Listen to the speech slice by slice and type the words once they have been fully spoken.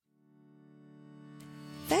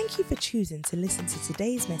Thank you for choosing to listen to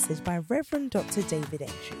today's message by Reverend Dr. David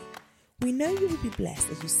Entry. We know you will be blessed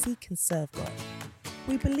as you seek and serve God.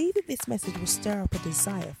 We believe that this message will stir up a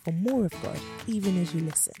desire for more of God even as you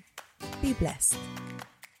listen. Be blessed.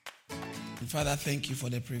 Father, thank you for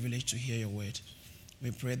the privilege to hear your word.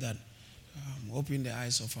 We pray that open the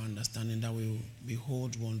eyes of our understanding that we will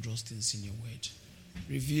behold wondrous things in your word.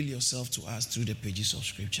 Reveal yourself to us through the pages of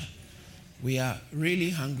Scripture. We are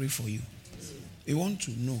really hungry for you. We want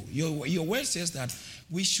to know. Your word says that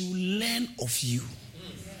we should learn of you.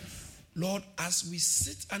 Lord, as we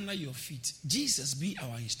sit under your feet, Jesus, be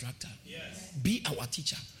our instructor. Yes. Be our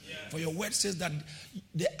teacher. Yes. For your word says that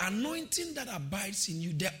the anointing that abides in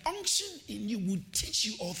you, the unction in you will teach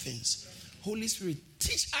you all things. Holy Spirit,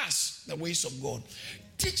 teach us the ways of God.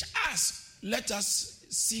 Teach us. Let us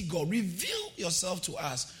see God. Reveal yourself to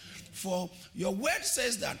us. For your word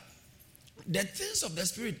says that the things of the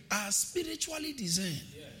Spirit are spiritually discerned.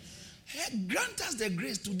 Yes. Grant us the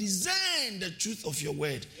grace to discern the truth of your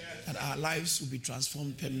word, yes, that our lives will be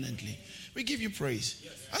transformed permanently. We give you praise.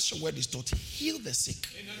 Yes. As your word is taught, heal the sick,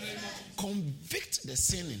 convict the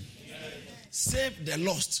sinning, yes, save the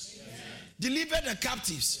lost, yes, deliver the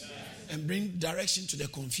captives, yes, and bring direction to the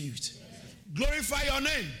confused. Yes. Glorify your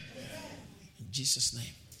name. Yes. In Jesus'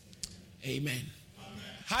 name. Amen. Amen.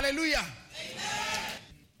 Hallelujah. Amen.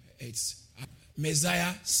 It's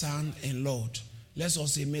Messiah, Son, and Lord. Let's all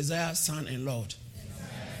say Messiah, Son, and Lord.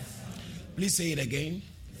 Messiah, Son. Please say it again.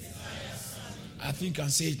 Messiah, Son, I think I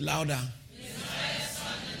can say it louder. Messiah,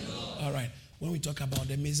 Son, and Lord. All right. When we talk about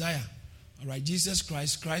the Messiah, all right, Jesus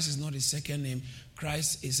Christ, Christ is not his second name.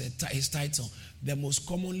 Christ is his title. The most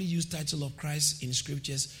commonly used title of Christ in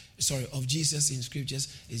scriptures, of Jesus in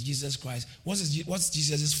scriptures is Jesus Christ. What's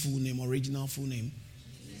Jesus' full name, original full name?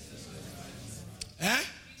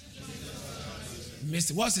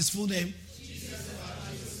 Mister, what's his full name?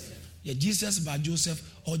 Jesus by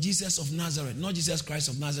Joseph, or Jesus of Nazareth, not Jesus Christ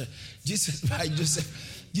of Nazareth. Jesus by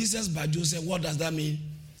Joseph. Jesus by Joseph, what does that mean?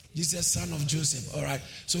 Jesus, son of Joseph. All right.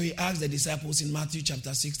 So he asked the disciples in Matthew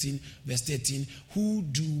chapter 16, verse 13, who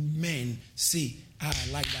do men say? I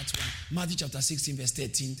like that one. Matthew chapter 16, verse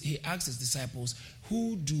 13, he asked his disciples,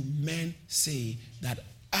 who do men say that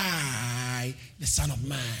I, the Son of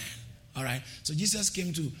Man? All right. So Jesus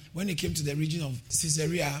when he came to the region of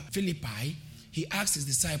Caesarea Philippi, he asked his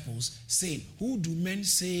disciples, saying, who do men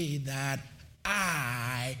say that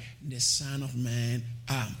I, the Son of Man,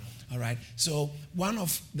 am? All right. So one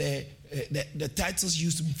of the titles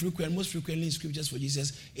used most frequently in scriptures for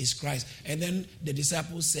Jesus is Christ. And then the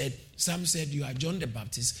disciples said, some said you are John the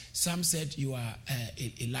Baptist, some said you are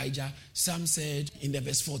Elijah, some said in the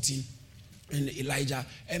verse 14, and Elijah.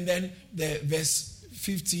 And then the verse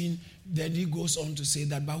 15, then he goes on to say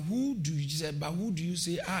that, but who do you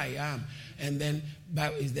say I am? And then by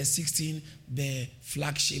the 16, the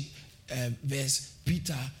flagship verse,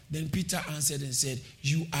 Peter. Then Peter answered and said,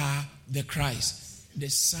 you are the Christ, the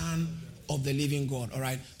Son of the living God. All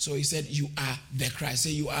right. So he said, you are the Christ. Say,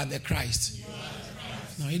 you are the Christ. You are the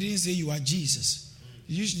Christ. Now he didn't say you are Jesus.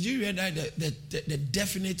 You read that the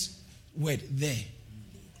definite word there,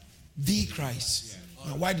 the Christ.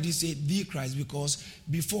 Now, why did he say the Christ? Because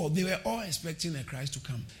before, they were all expecting a Christ to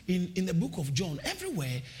come. In the book of John,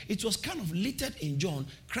 everywhere, it was kind of littered in John,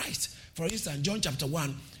 Christ. For instance, John chapter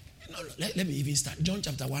 1, let me even start. John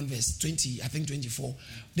chapter 1, verse 20, I think 24.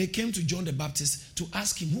 They came to John the Baptist to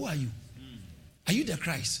ask him, who are you? Are you the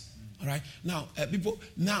Christ? All right.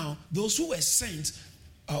 Now, those who were sent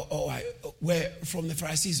were from the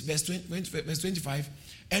Pharisees, verse 25.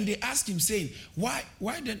 And they asked him, saying, why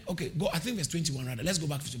then? Okay, go. I think verse 21 rather. Let's go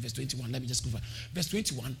back to verse 21. Let me just go back. Verse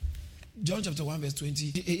 21, John chapter 1, verse 20.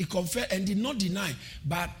 He confessed and did not deny,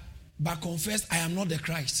 but confessed, I am not the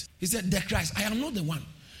Christ. He said, the Christ, I am not the one.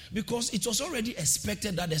 Because it was already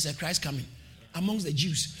expected that there's a Christ coming amongst the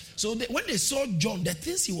Jews. So when they saw John, the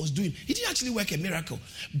things he was doing, he didn't actually work a miracle.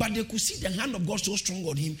 But they could see the hand of God so strong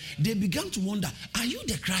on him. They began to wonder, are you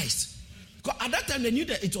the Christ? Because at that time, they knew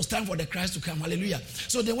that it was time for the Christ to come. Hallelujah.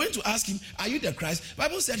 So they went to ask him, are you the Christ?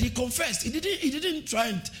 Bible said he confessed. He didn't try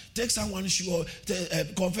and take someone's shoe or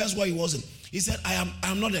confess what he wasn't. He said, I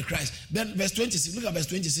am not the Christ. Then verse 26, look at verse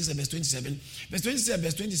 26 and verse 27. Verse 26 and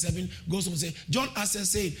verse 27 goes on to say, John answered,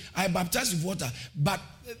 saying, I baptize with water, but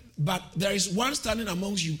there is one standing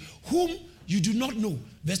amongst you whom you do not know.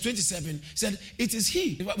 Verse 27 said, it is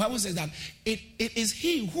he. The Bible says that it is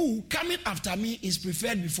he who coming after me is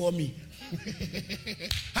preferred before me.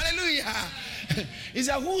 Hallelujah. He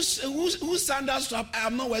said, whose sandals strap I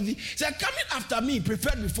am not worthy. He said, coming after me,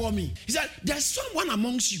 preferred before me. He said, there's someone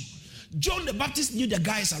amongst you. John the Baptist knew the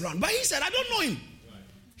guys around, but he said, I don't know him.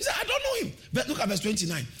 He said, I don't know him. But look at verse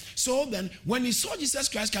 29. So then, when he saw Jesus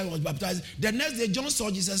Christ coming, was baptized. The next day, John saw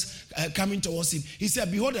Jesus coming towards him. He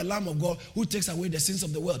said, behold, the Lamb of God who takes away the sins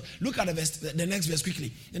of the world. Look at the next verse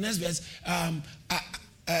quickly. The next verse.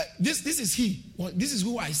 This is he. This is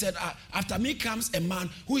who I said. After me comes a man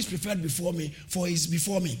who is preferred before me, for he is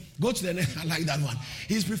before me. Go to the next. I like that one.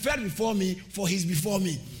 He is preferred before me, for he is before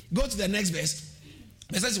me. Go to the next verse.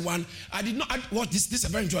 Verse 1. I did not. This is a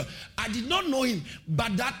very important. I did not know him,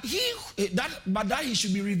 but that he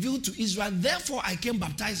should be revealed to Israel. Therefore, I came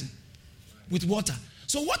baptizing with water.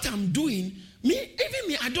 So what I'm doing, even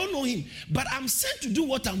me, I don't know him, but I'm sent to do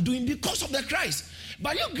what I'm doing because of the Christ.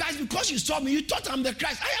 But you guys, because you saw me, you thought I'm the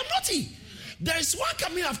Christ. I am not he. There is one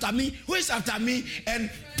coming after me who is after me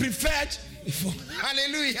and preferred before.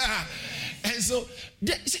 Hallelujah. And so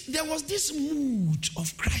there was this mood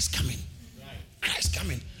of Christ coming. Christ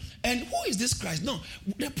coming. And who is this Christ? No,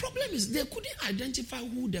 the problem is they couldn't identify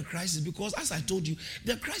who the Christ is, because as I told you,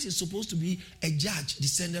 the Christ is supposed to be a judge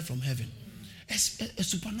descended from heaven. A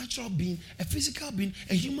supernatural being, a physical being,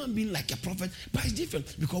 a human being like a prophet, but it's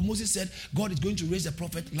different because Moses said God is going to raise a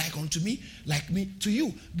prophet like unto me, like me to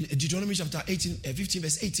you. Deuteronomy chapter 15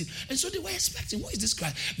 verse 18. And so they were expecting, what is this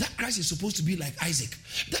Christ? That Christ is supposed to be like Isaac.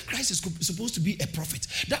 That Christ is supposed to be a prophet.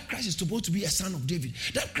 That Christ is supposed to be a son of David.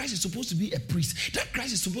 That Christ is supposed to be a priest. That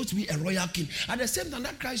Christ is supposed to be a royal king. At the same time,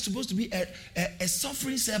 that Christ is supposed to be a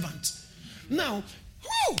suffering servant. Now,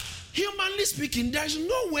 humanly speaking, there is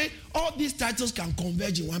no way all these titles can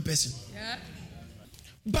converge in one person. Yeah.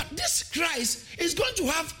 But this Christ is going to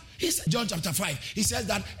have John chapter 5. He says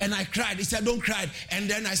that, and I cried. He said, don't cry. And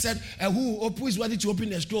then I said, who is worthy to open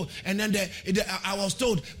the scroll? And then I was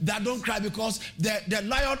told that don't cry because the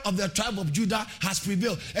Lion of the tribe of Judah has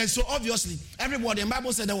prevailed. And so obviously, everybody in the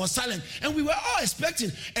Bible said they was silent. And we were all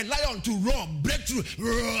expecting a lion to roar, break through.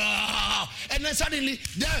 And then suddenly,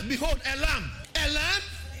 there, behold, a lamb. A lamb?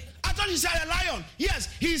 I thought he said a lion. Yes,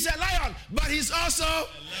 he's a lion, but he's also.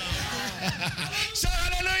 So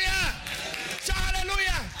hallelujah. So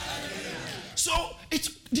hallelujah. So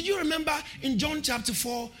did you remember in John chapter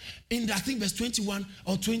 4, in I think verse 21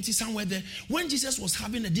 or 20, somewhere there, when Jesus was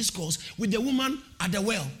having a discourse with the woman at the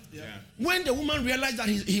well? Yeah. When the woman realized that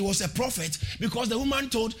he was a prophet, because the woman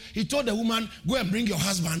told the woman, go and bring your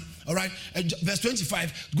husband, all right? Verse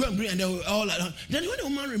 25, go and bring, and they were all like that. Then when the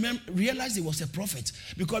woman realized he was a prophet,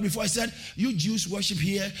 because before I said, you Jews worship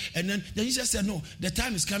here, and then Jesus said, no, the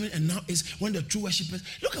time is coming, and now is when the true worshipers.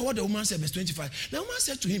 Look at what the woman said, verse 25. The woman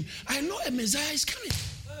said to him, I know a Messiah is coming.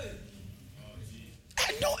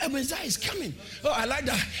 I know a Messiah is coming. Oh, I like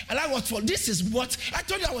that. I like what for. This is what I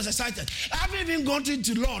told you. I was excited. I haven't even gone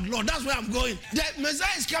into Lord. That's where I'm going. The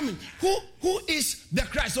Messiah is coming. Who is the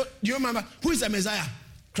Christ? So do you remember who is the Messiah?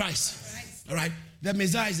 Christ. All right. The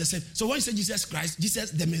Messiah is the same. So when you say Jesus Christ,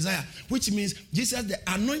 Jesus the Messiah, which means Jesus the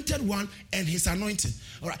anointed one and his anointing.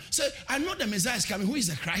 All right. So I know the Messiah is coming. Who is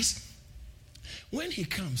the Christ? When he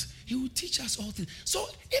comes, he will teach us all things. So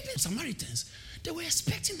even Samaritans, they were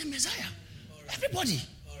expecting the Messiah. Everybody.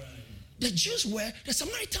 The Jews were, the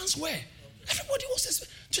Samaritans were. Everybody was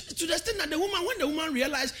to the extent that when the woman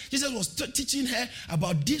realized Jesus was teaching her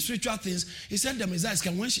about these spiritual things, he said the Messiah is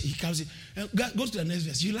coming. When he comes, go to the next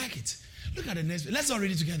verse. You like it? Look at the next verse. Let's all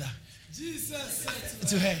read it together. Jesus said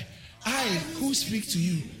to her, I who speak to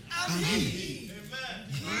you am he.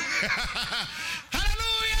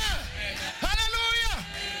 Hallelujah! Hallelujah!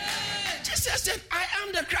 Jesus said, I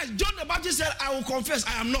am the Christ. John the Baptist said, I will confess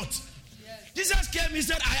I am not. Jesus came, he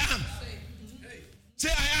said, I am. Say,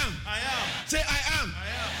 I am. I am. Say, I am. I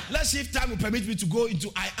am. Let's see if time will permit me to go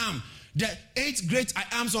into I am. The 8 great I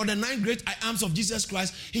ams or the 9 great I ams of Jesus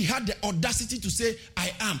Christ, he had the audacity to say,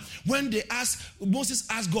 I am. When Moses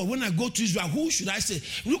asked God, when I go to Israel, who should I say?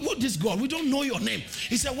 Who this God? We don't know your name.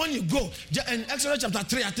 He said, when you go, in Exodus chapter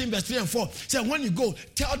 3, I think verse 3 and 4, he said, when you go,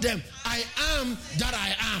 tell them, I am that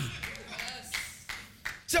I am. Yes. He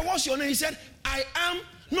said, what's your name? He said, I am.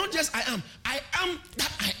 Not just I am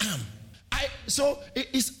that I am. So it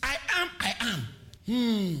is I am.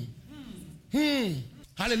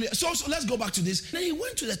 Hallelujah. So let's go back to this. Then he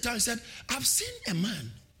went to the town and said, I've seen a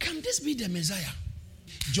man. Can this be the Messiah?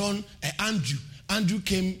 Andrew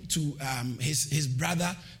came to his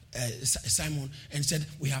brother Simon and said,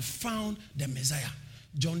 we have found the Messiah.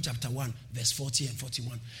 John chapter 1, verse 40 and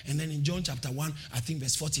 41. And then in John chapter 1, I think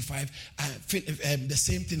verse 45, the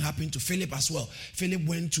same thing happened to Philip as well. Philip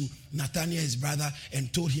went to Nathanael, his brother,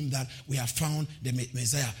 and told him that we have found the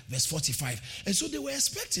Messiah, verse 45. And so they were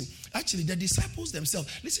expecting. Actually, the disciples themselves,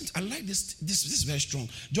 listen, I like this is very strong.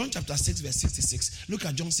 John chapter 6, verse 66. Look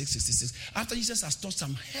at John 6, 66. After Jesus has taught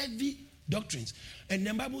some heavy doctrines. And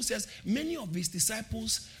the Bible says many of his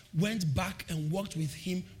disciples went back and walked with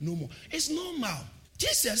him no more. It's normal.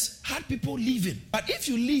 Jesus had people leaving. But if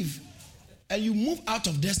you leave and you move out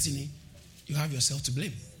of destiny, you have yourself to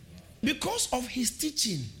blame. Because of his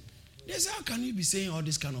teaching, they say, how can you be saying all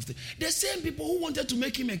this kind of thing? The same people who wanted to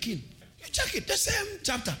make him a king. You check it, the same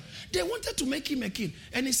chapter. They wanted to make him a king.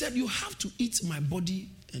 And he said, you have to eat my body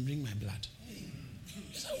and drink my blood.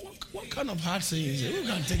 Said, what kind of hard saying is it? Who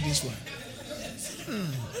can take this one?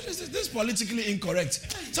 This is politically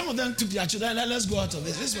incorrect. Some of them took their children. Let's go out of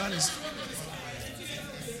this. This one is...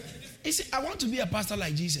 You see, I want to be a pastor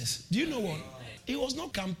like Jesus. Do you know what? He was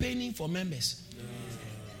not campaigning for members.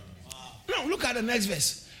 Now, look at the next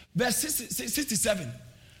verse. Verse 67.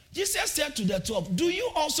 Jesus said to the 12, do you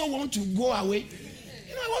also want to go away?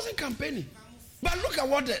 You know, he wasn't campaigning. But look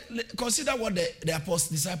at consider what the apostles,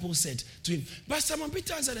 disciples said to him. But Simon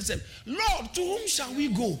Peter answered and said, Lord, to whom shall we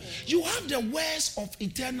go? You have the words of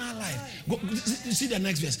eternal life. Go, see the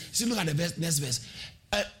next verse. See, look at the next verse.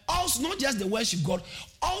 Also, not just the worship God,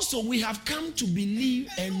 also we have come to believe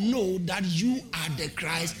and know that you are the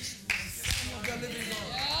Christ.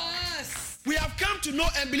 We have come to know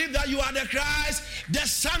and believe that you are the Christ, the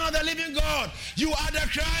Son of the living God. You are the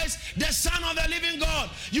Christ, the Son of the living God.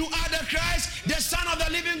 You are the Christ, the Son of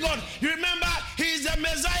the living God. You remember, he is the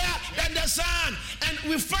Messiah and the Son. And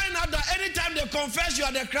we find out that anytime they confess you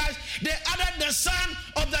are the Christ, they added the Son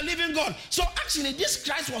of the living God. So actually, this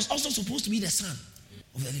Christ was also supposed to be the Son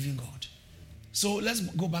of the living God. So let's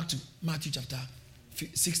go back to Matthew chapter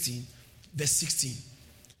 16, verse 16.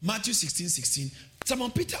 Matthew 16:16.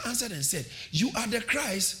 Simon Peter answered and said, you are the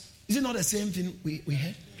Christ. Is it not the same thing we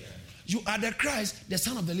heard? Yeah. You are the Christ, the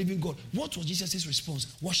Son of the living God. What was Jesus'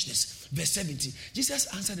 response? Watch this. Verse 17. Jesus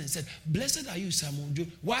answered and said, blessed are you,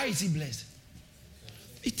 Simon. Why is he blessed?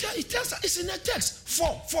 It tells us, it's in the text.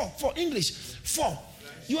 4 English. 4.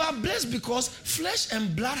 You are blessed because flesh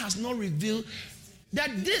and blood has not revealed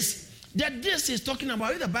that this is talking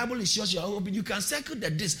about. If the Bible is yours, you can circle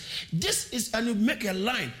that this is, and you make a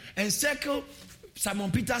line and circle.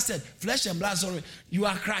 Simon Peter said, flesh and blood, sorry, you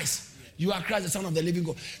are Christ. You are Christ, the Son of the living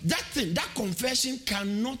God. That confession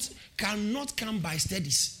cannot come by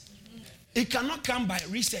studies. It cannot come by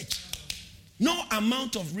research. No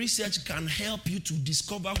amount of research can help you to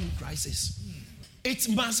discover who Christ is. It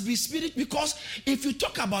must be spirit, because if you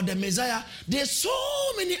talk about the Messiah, there's so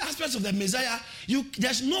many aspects of the Messiah.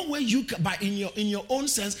 There's no way you can, in your own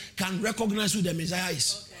sense, can recognize who the Messiah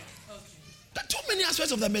is. There are too many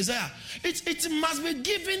aspects of the Messiah. It must be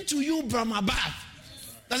given to you from above.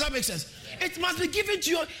 Does that make sense? It must be given to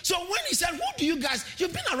you. So when he said, who do you guys,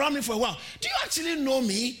 you've been around me for a while. Do you actually know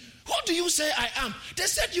me? Who do you say I am? They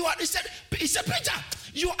said you are. He said, Peter,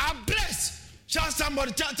 you are blessed. Shout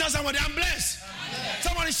somebody, tell somebody, I'm blessed.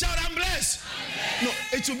 Somebody shout, I'm blessed. I'm no,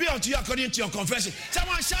 it will be unto you according to your confession.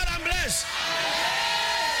 Someone shout, I'm blessed.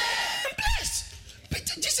 I'm blessed.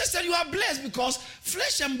 Jesus said you are blessed because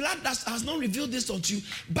flesh and blood has not revealed this unto you,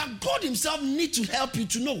 but God himself needs to help you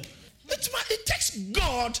to know. It takes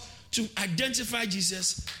God to identify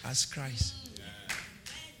Jesus as Christ.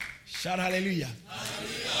 Shout hallelujah.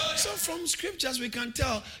 Hallelujah. So from scriptures we can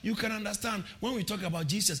tell, you can understand when we talk about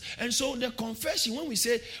Jesus. And so the confession, when we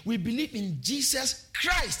say we believe in Jesus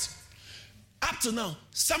Christ, up to now,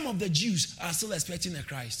 some of the Jews are still expecting a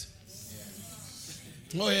Christ.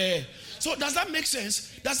 Oh yeah. So does that make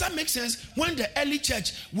sense? Does that make sense when the early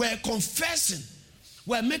church were confessing,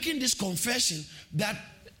 were making this confession that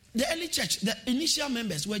the early church, the initial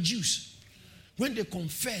members were Jews? When they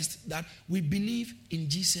confessed that we believe in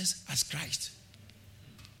Jesus as Christ.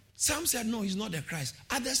 Some said, no, he's not the Christ.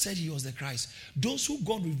 Others said he was the Christ. Those who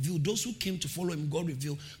God revealed, those who came to follow him, God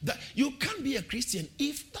revealed that you can't be a Christian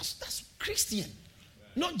if that's Christian.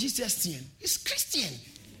 Not Jesus-tian. It's Christian.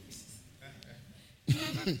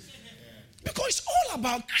 Because it's all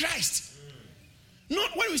about Christ.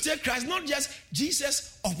 Not when we say Christ, not just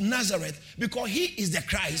Jesus of Nazareth, because he is the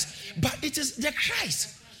Christ, but it is the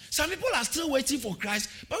Christ. Some people are still waiting for Christ,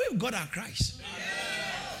 but we've got our Christ.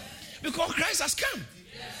 Because Christ has come.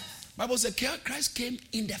 Bible says Christ came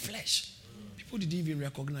in the flesh. People didn't even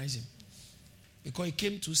recognize him because he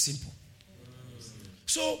came too simple.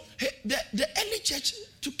 So the early church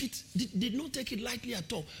did not take it lightly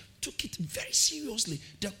at all. Took it very seriously.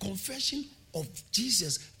 The confession of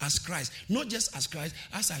Jesus as Christ. Not just as Christ,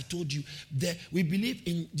 as I told you, we believe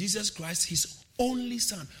in Jesus Christ, his only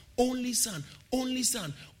son. only son, only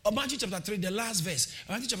son. Matthew chapter 3, the last verse.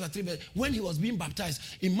 Matthew chapter 3, verse, when he was being baptized.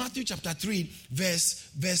 In Matthew chapter 3, verse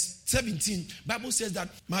 17, Bible says that,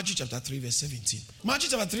 Matthew chapter 3, verse 17. Matthew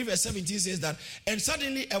chapter 3, verse 17 says that, and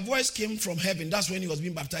suddenly a voice came from heaven. That's when he was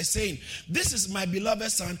being baptized, saying, this is my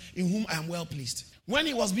beloved son in whom I am well pleased. When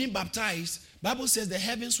he was being baptized, Bible says the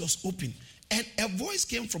heavens was open. And a voice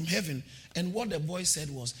came from heaven. And what the voice said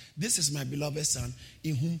was, this is my beloved son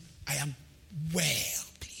in whom I am well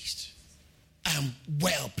pleased. I am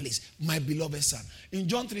well pleased, my beloved son. In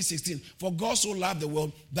John 3:16, for God so loved the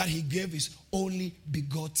world that he gave his only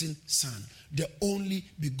begotten son. The only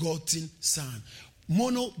begotten son.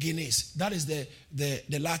 Monogenes, that is the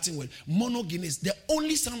Latin word. Monogenes, the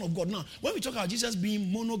only son of God. Now, when we talk about Jesus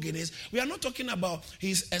being monogenes, we are not talking about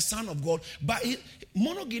he's a son of God, but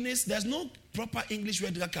monogenes, there's no proper English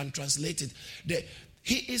word that can translate it.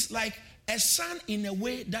 He is like a son in a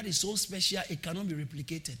way that is so special it cannot be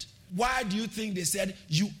replicated. Why do you think they said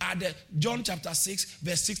you are the, John chapter 6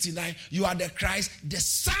 verse 69, you are the Christ, the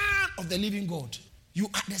son of the living God. You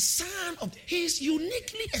are the son of, he is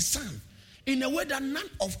uniquely a son in a way that none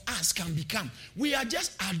of us can become. We are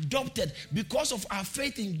just adopted because of our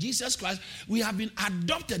faith in Jesus Christ. We have been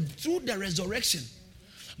adopted through the resurrection.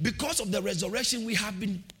 Because of the resurrection, we have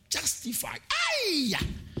been justified.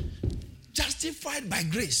 Justified by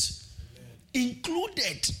grace.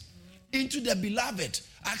 Included into the beloved.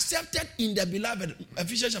 Accepted in the beloved.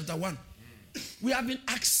 Ephesians chapter 1. We have been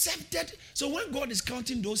accepted. So when God is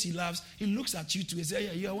counting those he loves, he looks at you too and says,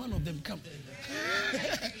 yeah, you are one of them. Come.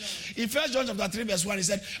 In 1 John chapter 3 verse 1, he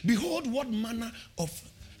said, behold what manner of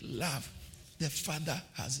love the Father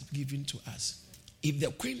has given to us. If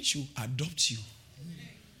the queen should adopt you,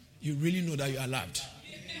 you really know that you are loved.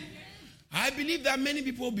 I believe that many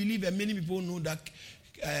people believe and many people know that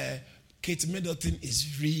Kate Middleton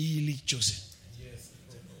is really chosen.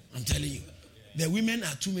 I'm telling you. The women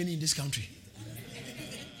are too many in this country.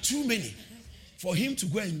 Too many. For him to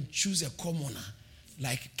go and choose a commoner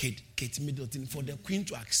like Kate Middleton, for the queen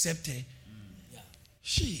to accept her,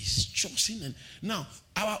 she is chosen. And now,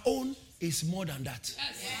 our own is more than that.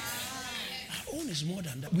 Our own is more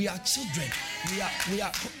than that. We are children.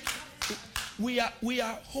 We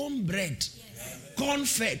are homebred,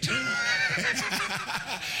 corn-fed.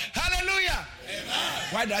 Hallelujah.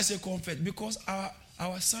 Why do I say corn-fed? Because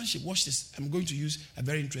our sonship, watch this. I'm going to use a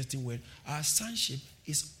very interesting word. Our sonship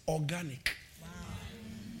is organic. Wow.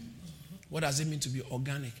 What does it mean to be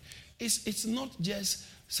organic? It's not just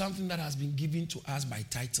something that has been given to us by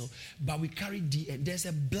title, but we carry DNA. There's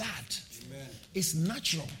a blood. Amen. It's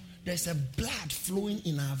natural. There's a blood flowing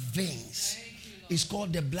in our veins. It's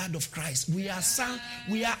called the blood of Christ. We are sons.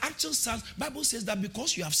 We are actual sons. Bible says that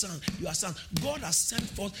because you have sons, you are sons. God has sent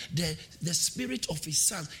forth the spirit of his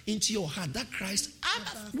sons into your heart. That Christ,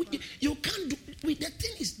 you can't do. The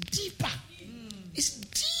thing is deeper. It's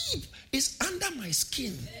deep. It's under my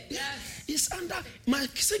skin. Yes. It's under my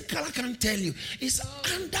skin color can't tell you. It's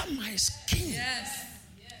under my skin. Yes.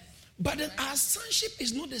 But then our sonship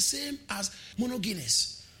is not the same as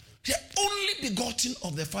monogenes. The only begotten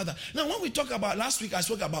of the Father. Now, when we talk about, last week I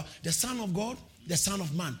spoke about the Son of God, the Son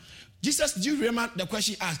of Man. Jesus, do you remember the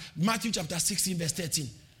question he asked? Matthew chapter 16, verse 13.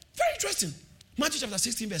 Very interesting. Matthew chapter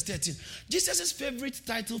 16, verse 13. Jesus' favorite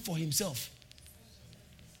title for himself.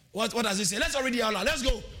 What does he say? Let's already out loud. Let's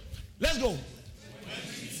go. Let's go.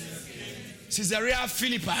 Caesarea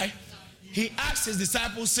Philippi, he asked his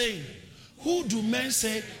disciples, saying, who do men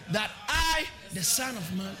say that I, the Son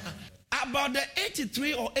of Man, am? About the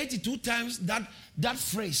 83 or 82 times that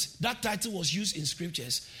phrase, that title was used in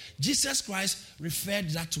scriptures, Jesus Christ referred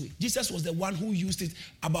that to it. Jesus was the one who used it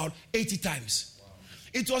about 80 times. Wow.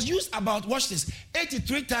 It was used about, watch this,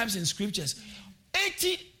 83 times in scriptures.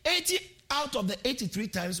 80 out of the 83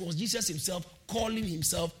 times was Jesus himself calling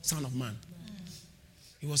himself Son of Man.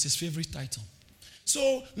 It was his favorite title.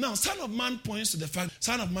 So now, Son of Man points to the fact,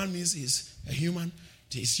 Son of Man means he's a human.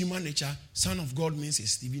 His human nature. Son of God means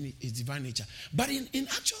his divine nature. But in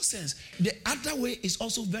actual sense, the other way is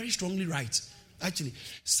also very strongly right. Actually,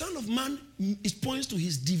 Son of Man, it points to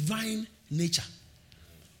his divine nature.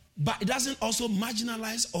 But it doesn't also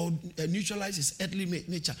marginalize or neutralize his earthly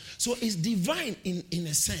nature. So it's divine in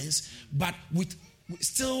a sense, but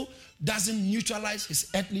still doesn't neutralize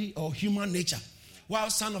his earthly or human nature. While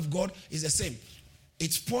Son of God is the same.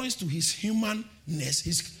 It points to his humanness,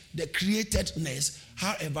 the createdness.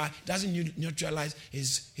 However, it doesn't neutralize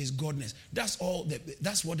his godness. That's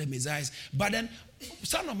what the Messiah is. But then,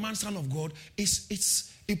 Son of Man, Son of God,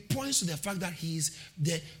 it points to the fact that he is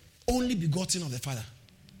the only begotten of the Father.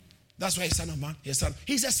 That's why he's Son of Man. He's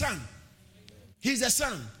a son. He's a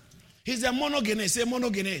son. He's the monogenes. Say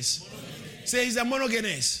monogenes. Say he's the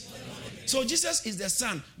monogenes. So Jesus is the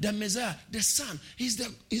Son, the Messiah, the Son. He's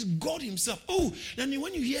God himself. Oh, and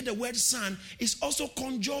when you hear the word Son, it also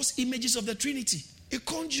conjures images of the Trinity. It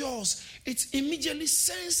conjures, it immediately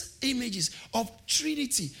sends images of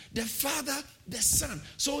Trinity, the Father, the Son.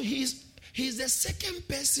 So he's the second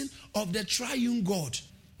person of the triune God.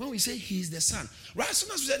 When we say he is the Son, right? As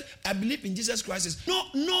soon as we said, I believe in Jesus Christ,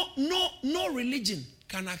 no religion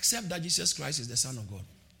can accept that Jesus Christ is the Son of God.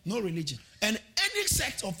 No religion. And any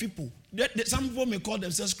sect of people, some people may call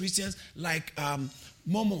themselves Christians, like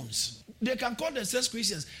Mormons. They can call themselves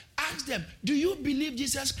Christians. Ask them, do you believe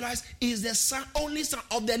Jesus Christ is the Son, only Son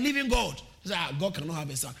of the living God? Say, God cannot have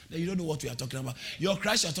a son. Then you don't know what we are talking about. Your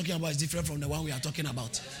Christ you are talking about is different from the one we are talking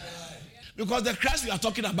about. Because the Christ we are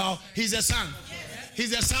talking about, he's the Son.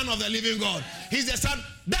 He's the Son of the living God. He's the Son.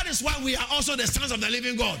 That is why we are also the sons of the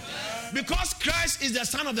living God. Because Christ is the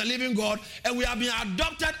Son of the living God and we have been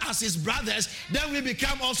adopted as his brothers, then we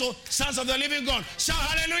become also sons of the living God. Shout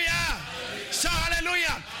hallelujah. Shout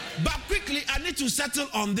hallelujah. But quickly, I need to settle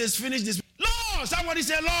on this, finish this. Lord, somebody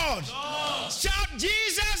say Lord. Shout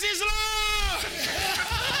Jesus is Lord.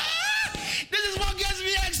 This is what gets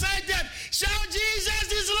me excited. Shout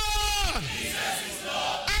Jesus is Lord. Jesus is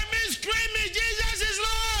Lord. I mean screaming Jesus is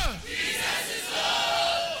Lord. Jesus is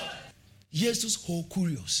Lord. Jesus ho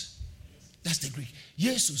kurios. That's the Greek.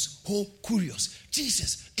 Jesus ho kurios.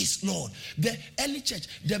 Jesus is Lord. The early church,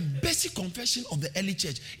 the basic confession of the early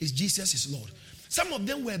church is Jesus is Lord. Some of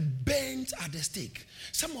them were burnt at the stake.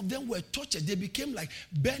 Some of them were tortured. They became like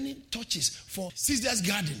burning torches for Caesar's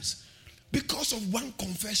gardens because of one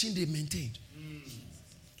confession they maintained.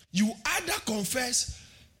 You either confess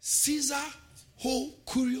Caesar ho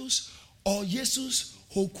kurios or Jesus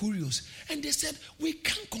ho kurios. And they said, we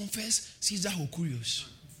can't confess Caesar ho kurios.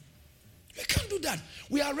 We can't do that.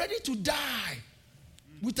 We are ready to die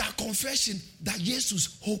with our confession that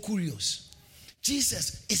Jesus ho kurios.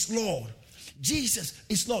 Jesus is Lord. Jesus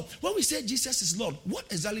is Lord. When we say Jesus is Lord, what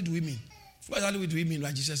exactly do we mean? What exactly do we mean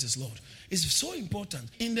by Jesus is Lord? It's so important.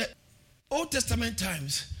 In the Old Testament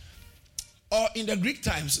times, or in the Greek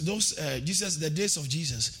times, the days of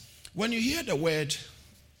Jesus, when you hear the word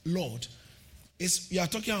Lord, you are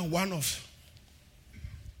talking on one of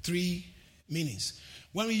three meanings.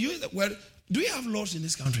 When we use the word, do we have lords in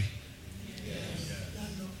this country? Yes.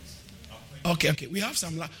 Okay. We have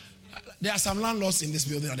some. There are some landlords in this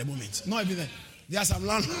building at the moment. Not everything. There are some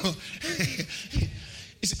landlords.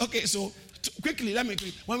 Okay, so quickly, let me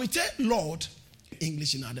quickly. When we say Lord,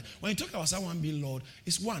 English in other, when you talk about someone being Lord,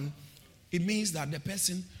 it's one. It means that the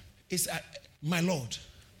person is my Lord.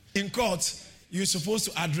 In court, you're supposed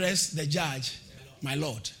to address the judge, my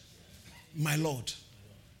Lord, my Lord,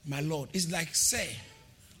 my Lord. It's like say,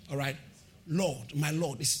 all right, Lord, my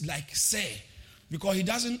Lord. It's like say, because he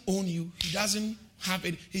doesn't own you. He doesn't have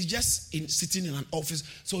it. He's just sitting in an office.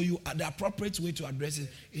 So the appropriate way to address it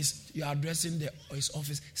is you're addressing his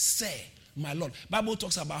office. Say, my Lord. Bible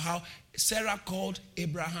talks about how Sarah called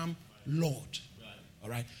Abraham Lord. All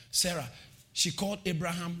right, Sarah, she called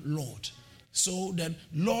Abraham Lord. So then,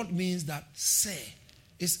 Lord means that say.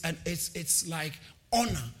 It's like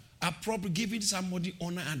honor, appropriate, giving somebody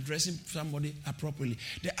honor and addressing somebody appropriately.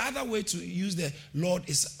 The other way to use the Lord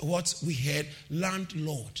is what we heard,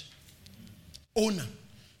 landlord, owner.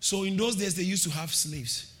 So in those days, they used to have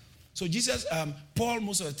slaves. So Jesus, Paul,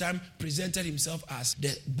 most of the time presented himself as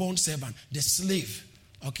the bond servant, the slave.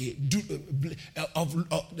 Okay,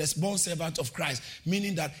 the bond servant of Christ,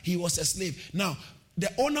 meaning that he was a slave. Now,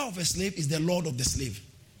 the owner of a slave is the Lord of the slave.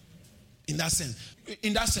 In that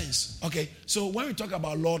sense, okay. So when we talk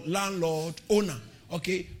about Lord, landlord, owner,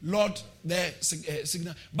 okay, Lord, the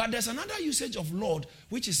signal. But there's another usage of Lord,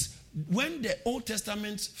 which is when the Old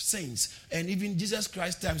Testament saints and even Jesus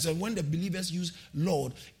Christ times, and when the believers use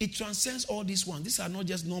Lord, it transcends all these ones. These are not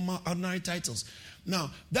just normal, ordinary titles.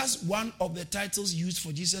 Now, that's one of the titles used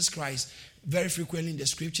for Jesus Christ very frequently in the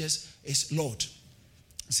scriptures is Lord.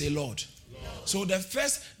 Say Lord. Lord. So the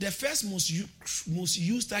first most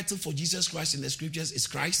used title for Jesus Christ in the scriptures is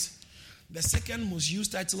Christ. The second most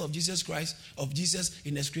used title of Jesus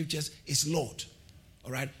in the scriptures is Lord.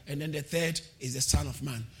 All right, and then the third is the Son of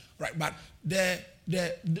Man. Right, but the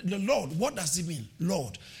Lord, what does it mean?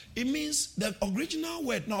 Lord. It means the original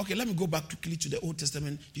word. Now, okay, let me go back quickly to the Old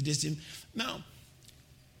Testament Judaism. Now,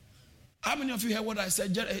 how many of you heard what I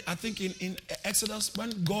said? I think in Exodus,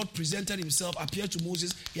 when God presented himself, appeared to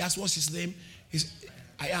Moses, he asked what's his name?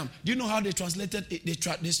 I am. Do you know how they translated it? They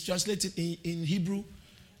translated in Hebrew.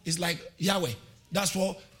 It's like Yahweh. That's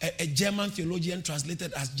what a German theologian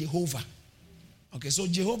translated as Jehovah. Okay, so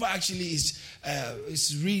Jehovah actually is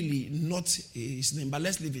really not his name, but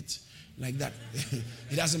let's leave it like that.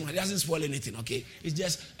 It doesn't spoil anything, okay? It's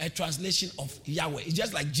just a translation of Yahweh. It's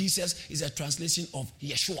just like Jesus is a translation of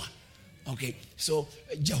Yeshua. Okay, so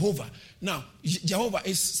Jehovah. Now, Jehovah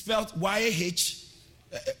is spelled Y-A-H-W-H.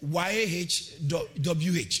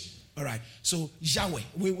 All right, so Yahweh,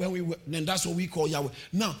 then that's what we call Yahweh.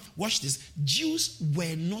 Now, watch this. Jews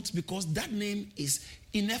were not, because that name is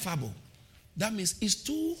ineffable. That means it's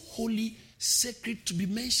too holy, sacred to be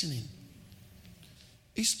mentioning.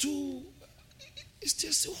 It's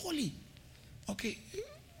just too holy. Okay,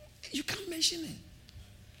 you can't mention it.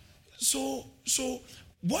 So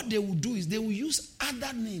what they will do is they will use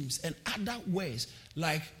other names and other words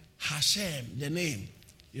like Hashem, the name.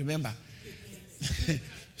 You remember?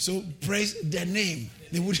 So praise the name.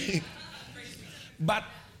 They would, but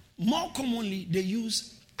more commonly they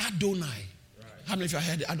use Adonai. How many of you have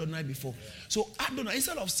heard Adonai before? So Adonai,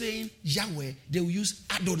 instead of saying Yahweh, they will use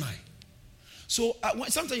Adonai. So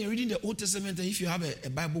sometimes you're reading the Old Testament, and if you have a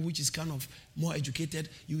Bible which is kind of more educated,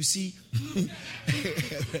 you see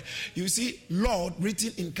Lord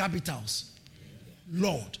written in capitals.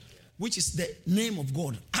 Lord, which is the name of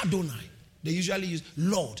God, Adonai. They usually use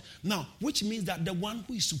Lord. Now, which means that the one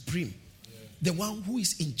who is supreme, the one who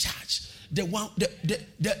is in charge, the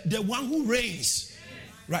one who reigns.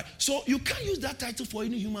 Right? So you can't use that title for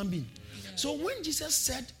any human being. So when Jesus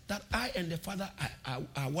said that I and the Father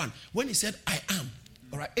are one, when he said I am,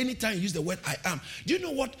 all right, anytime you use the word I am, do you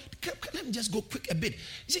know what? Let me just go quick a bit.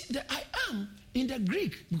 You see, the I am in the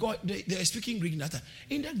Greek, because they are speaking Greek in that time.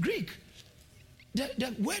 In the Greek,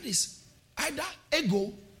 the word is either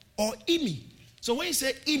ego or imi. So when you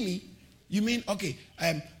say imi, you mean, okay,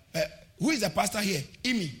 who is the pastor here?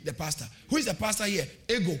 Imi, the pastor. Who is the pastor here?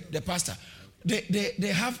 Ego, the pastor.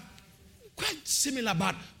 They have quite similar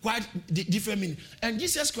but quite different meaning. And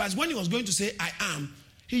Jesus Christ, when he was going to say I am,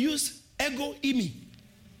 he used ego imi.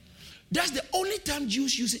 That's the only time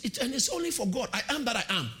Jews use it, and it's only for God. I am that I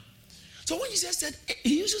am. So when Jesus said,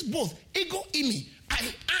 he uses both ego imi,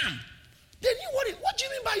 I am. Then what do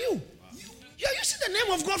you mean by you? You're using the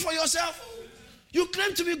name of God for yourself. You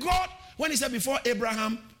claim to be God. When he said before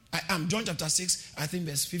Abraham, I am. John chapter 6, I think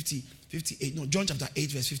verse 58. No, John chapter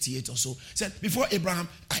 8, verse 58 or so. Said, before Abraham,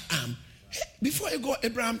 I am. Before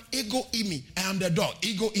Abraham, ego imi. I am the door.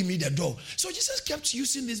 Ego imi, the door. So Jesus kept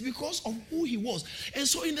using this because of who he was. And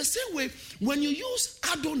so in the same way, when you use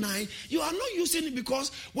Adonai, you are not using it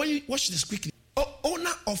because when you watch this quickly.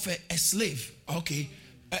 Owner of a slave, okay.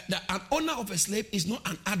 An owner of a slave is not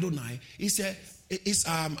an Adonai. It's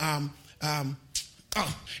not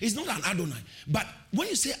an Adonai. But when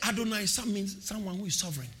you say Adonai, it means someone who is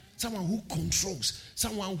sovereign, someone who controls,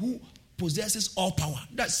 someone who possesses all power.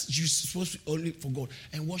 That's supposed to be only for God.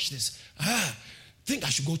 And watch this. Think I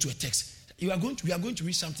should go to a text. We are going to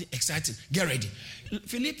read something exciting. Get ready.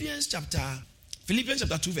 Philippians chapter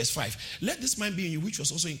 2 verse 5. Let this mind be in you, which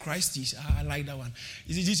was also in Christ Jesus. I like that one.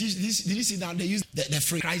 Did you see now they use the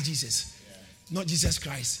phrase Christ Jesus, not Jesus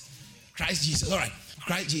Christ. Christ Jesus. All right,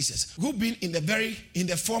 Christ Jesus, who being in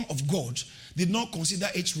the form of God, did not consider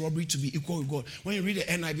each robbery to be equal with God. When you read the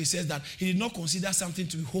NIV, it says that he did not consider something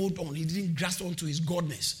to hold on. He didn't grasp onto his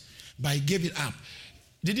godness, but he gave it up.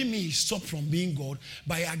 Didn't mean he stopped from being God,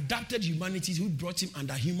 but he adapted humanity, who brought him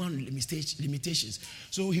under human limitations.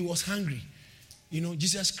 So he was hungry. You know,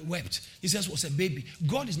 Jesus wept. Jesus was a baby.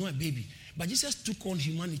 God is not a baby, but Jesus took on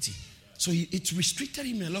humanity. So it restricted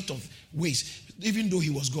him in a lot of ways, even though he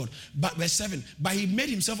was God. But verse 7, but he made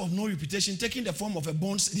himself of no reputation, taking the form of a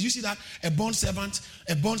bond. Did you see that? A bond servant,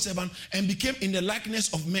 and became in the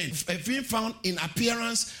likeness of men. Being found in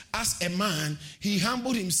appearance as a man, he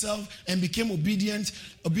humbled himself and became obedient.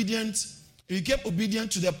 He became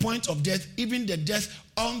obedient to the point of death, even the death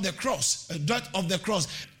on the cross, death of the cross.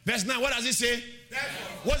 Verse 9, what does it say?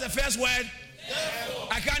 Therefore. What's the first word? Therefore.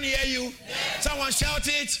 I can't hear you. Therefore. Someone shout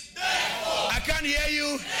it. Therefore. I can't hear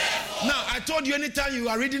you. Therefore. Now, I told you anytime you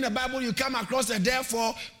are reading the Bible, you come across a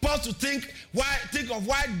therefore, pause to think of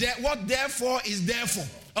what therefore is therefore.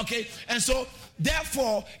 Okay? And so,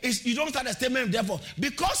 therefore, you don't start a statement of therefore.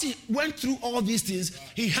 Because he went through all these things,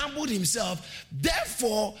 he humbled himself.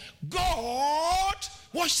 Therefore, God,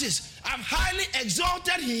 watch this, I've highly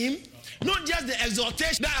exalted him. Not just the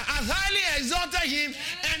exaltation, that has highly exalted him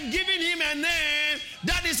and given him a name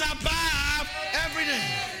that is above everything.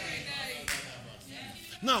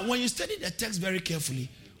 Now, when you study the text very carefully,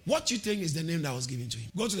 what you think is the name that was given to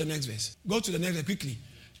him? Go to the next verse. Go to the next verse quickly.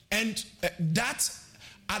 And that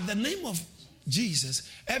at the name of Jesus,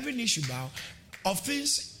 every knee should bow, of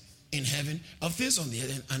things in heaven, of things on the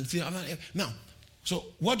earth, and things on the earth. Now, So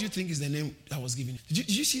what do you think is the name that was given? Did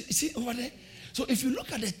you see over there? So if you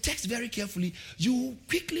look at the text very carefully, you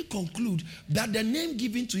quickly conclude that the name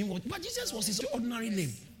given to him was, but Jesus was his ordinary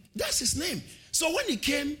name. That's his name. So when he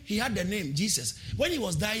came, he had the name Jesus. When he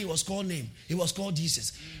was dying, he was called name. He was called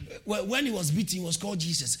Jesus. When he was beaten, he was called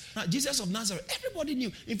Jesus. Now, Jesus of Nazareth, everybody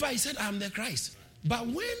knew. In fact, he said, I am the Christ. But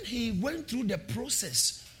when he went through the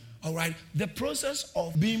process, all right, the process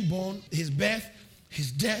of being born, his birth,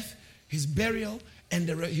 his death, his burial, and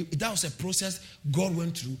that was a process God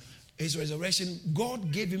went through. His resurrection,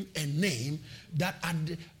 God gave him a name that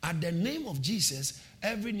at the name of Jesus,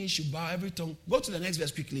 every knee should bow, every tongue. Go to the next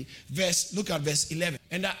verse quickly. Look at verse 11.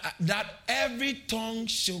 And that every tongue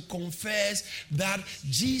shall confess that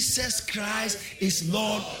Jesus Christ is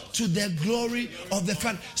Lord to the glory of the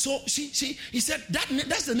Father. So see, he said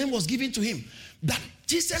that's the name was given to him. That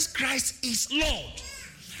Jesus Christ is Lord.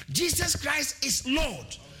 Jesus Christ is Lord.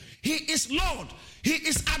 He is Lord. He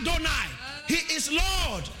is Adonai. He is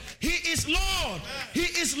Lord. He is Lord. He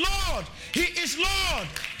is Lord. He is Lord.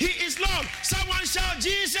 He is Lord. Someone shout,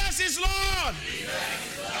 Jesus is Lord.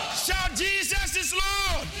 Shout, Jesus is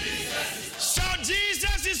Lord. Shout,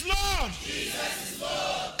 Jesus is Lord.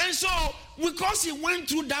 And so, because he went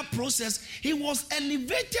through that process, he was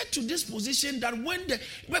elevated to this position that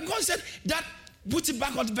but God said that, put it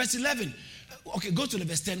back on verse 11. Okay, go to the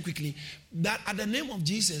verse 10 quickly. That at the name of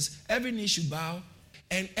Jesus, every knee should bow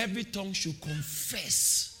and every tongue should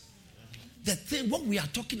confess. The thing, what we are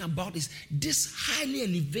talking about is this highly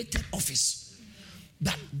elevated office.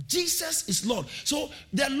 That Jesus is Lord. So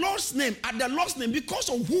the Lord's name, at the Lord's name, because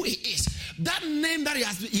of who he is, that name that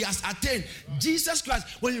he has attained, Jesus Christ.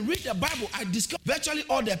 When you read the Bible, I discovered virtually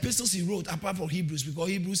all the epistles he wrote, apart from Hebrews, because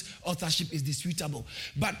Hebrews authorship is disputable.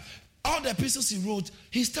 But all the epistles he wrote,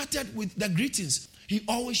 he started with the greetings. He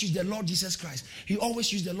always used the Lord Jesus Christ. He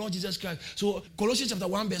always used the Lord Jesus Christ. So Colossians chapter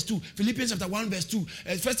 1 verse 2, Philippians chapter 1 verse 2,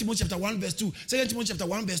 1 Timothy chapter 1 verse 2, 2 Timothy chapter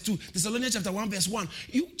 1 verse 2, Thessalonians chapter 1 verse 1.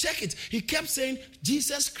 You check it. He kept saying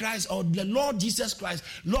Jesus Christ or the Lord Jesus Christ.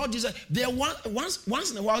 Lord Jesus.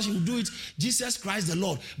 Once in a while he would do it, Jesus Christ the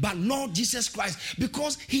Lord. But Lord Jesus Christ,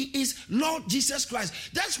 because he is Lord Jesus Christ.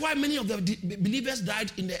 That's why many of the believers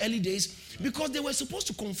died in the early days, because they were supposed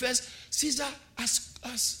to confess Caesar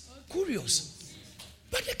as Curious.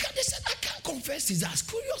 But they said, I can't confess Caesar as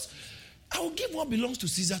Curious. I will give what belongs to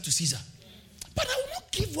Caesar, but I will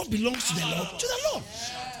not give what belongs to the Lord to the Lord.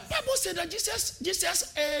 Bible said that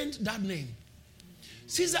Jesus earned that name.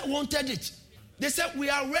 Caesar wanted it. They said, we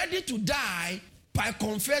are ready to die by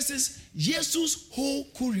confessing Jesus ho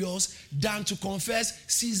Curious than to confess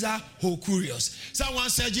Caesar ho Curious. Someone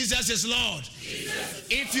said Jesus is Lord. Jesus.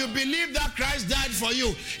 If you believe that Christ died for you,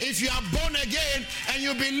 if you are born again and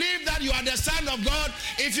you believe that you are the Son of God,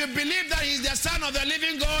 if you believe that he is the Son of the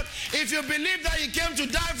living God, if you believe that he came to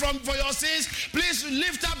die for your sins, please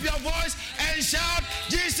lift up your voice and shout,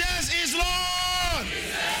 Jesus is Lord.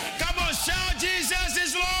 Jesus. Come on, shout, Jesus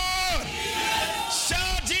is Lord. Jesus.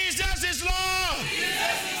 Shout, Jesus is Lord.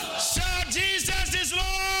 Shout, Jesus is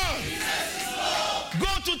Lord. Go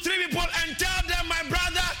to 3 people and tell them, my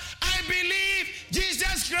brother, I believe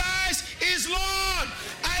Jesus Christ is Lord.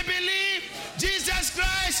 I believe Jesus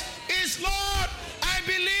Christ is Lord. I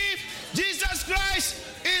believe Jesus Christ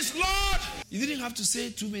is Lord. You didn't have to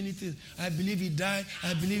say too many things. I believe he died.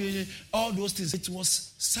 I believe in all those things. It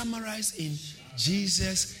was summarized in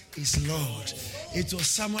Jesus is Lord. It was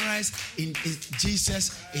summarized in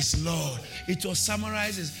Jesus is Lord. It was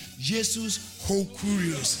summarized as Jesus ho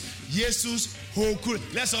Curious. Jesus ho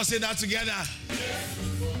Curious. Let's all say that together.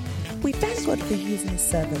 We thank God for using his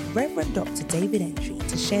servant, Reverend Dr. David Entry,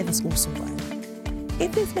 to share this awesome word.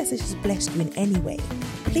 If this message has blessed you in any way,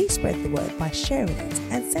 please spread the word by sharing it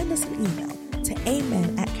and send us an email to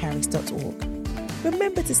amen@caris.org.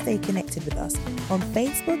 Remember to stay connected with us on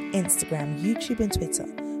Facebook, Instagram, YouTube and Twitter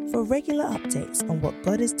for regular updates on what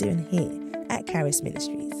God is doing here at Caris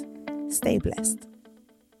Ministries. Stay blessed.